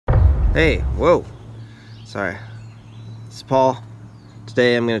Hey, whoa. Sorry. It's Paul.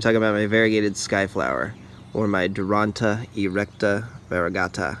 Today I'm going to talk about my variegated sky flower, or my Duranta, Erecta,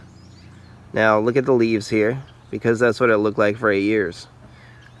 variegata. Now look at the leaves here, because that's what it looked like for 8 years.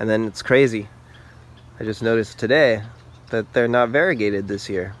 And then it's crazy. I just noticed today that they're not variegated this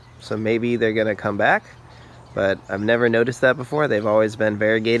year. So maybe they're going to come back, but I've never noticed that before. They've always been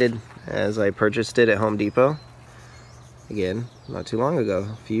variegated as I purchased it at Home Depot. Again, not too long ago,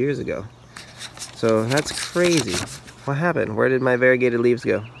 a few years ago. So that's crazy. What happened? Where did my variegated leaves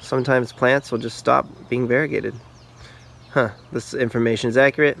go? Sometimes plants will just stop being variegated. Huh, this information is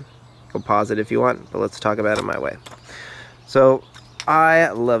accurate. Go pause it if you want, but let's talk about it my way. So I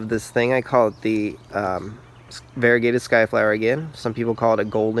love this thing. I call it the variegated sky flower again. Some people call it a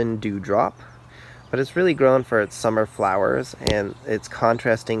golden dewdrop. But it's really grown for its summer flowers and its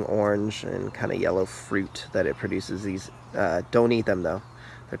contrasting orange and kind of yellow fruit that it produces. These don't eat them though,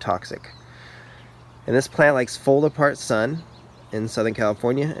 they're toxic. And this plant likes fold apart sun in Southern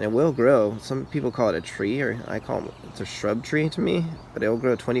California, and it will grow. Some people call it a tree, or I call it, it's a shrub tree to me, but it will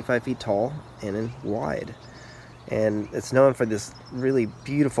grow 25 feet tall and wide. And it's known for this really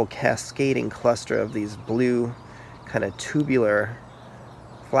beautiful cascading cluster of these blue kind of tubular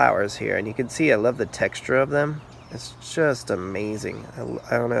flowers here, and you can see I love the texture of them. It's just amazing.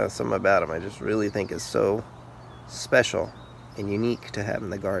 I don't know, something about them I just really think is so special and unique to have in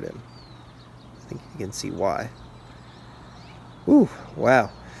the garden. I think you can see why. Ooh, wow.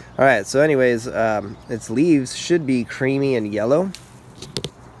 Alright, so anyways, its leaves should be creamy and yellow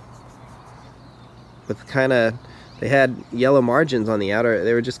with kind of, they had yellow margins on the outer,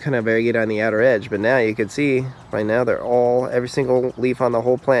 they were just kind of variegated on the outer edge, but now you can see, right now they're all, every single leaf on the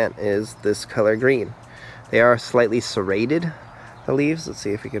whole plant is this color green. They are slightly serrated, the leaves. Let's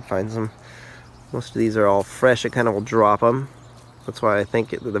see if we can find some. Most of these are all fresh, it kind of will drop them. That's why I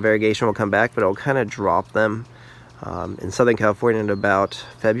think the variegation will come back, but it'll kind of drop them in Southern California in about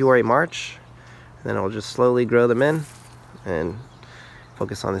February, March. And then it'll just slowly grow them in and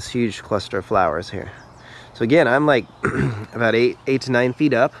focus on this huge cluster of flowers here. So again, I'm like about 8 to 9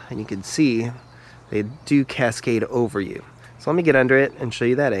 feet up, and you can see they do cascade over you. So let me get under it and show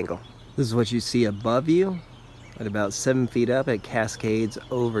you that angle. This is what you see above you. At about 7 feet up, it cascades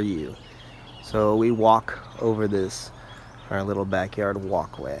over you. So we walk over this, our little backyard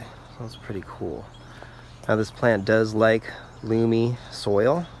walkway. So it's pretty cool. Now this plant does like loomy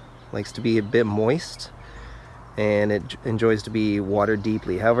soil, likes to be a bit moist, and it enjoys to be watered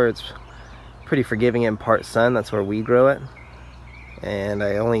deeply. However, it's pretty forgiving in part sun. That's where we grow it, and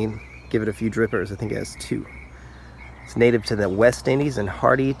I only give it a few drippers. I think it has 2. It's native to the West Indies and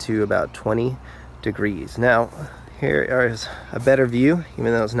hardy to about 20 degrees. Now here is a better view, even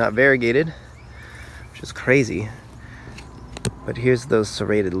though it's not variegated, which is crazy, but here's those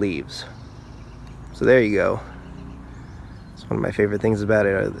serrated leaves. So there you go. It's one of my favorite things about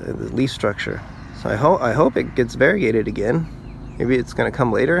it, the leaf structure. So I hope it gets variegated again. Maybe it's going to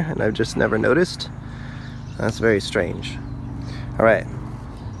come later and I've just never noticed. That's very strange. Alright,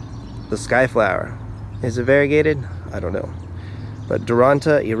 the sky flower. Is it variegated? I don't know. But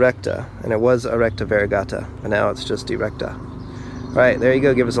Duranta Erecta, and it was Erecta variegata, but now it's just Erecta. Alright, there you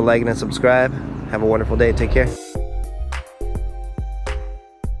go. Give us a like and a subscribe. Have a wonderful day. Take care.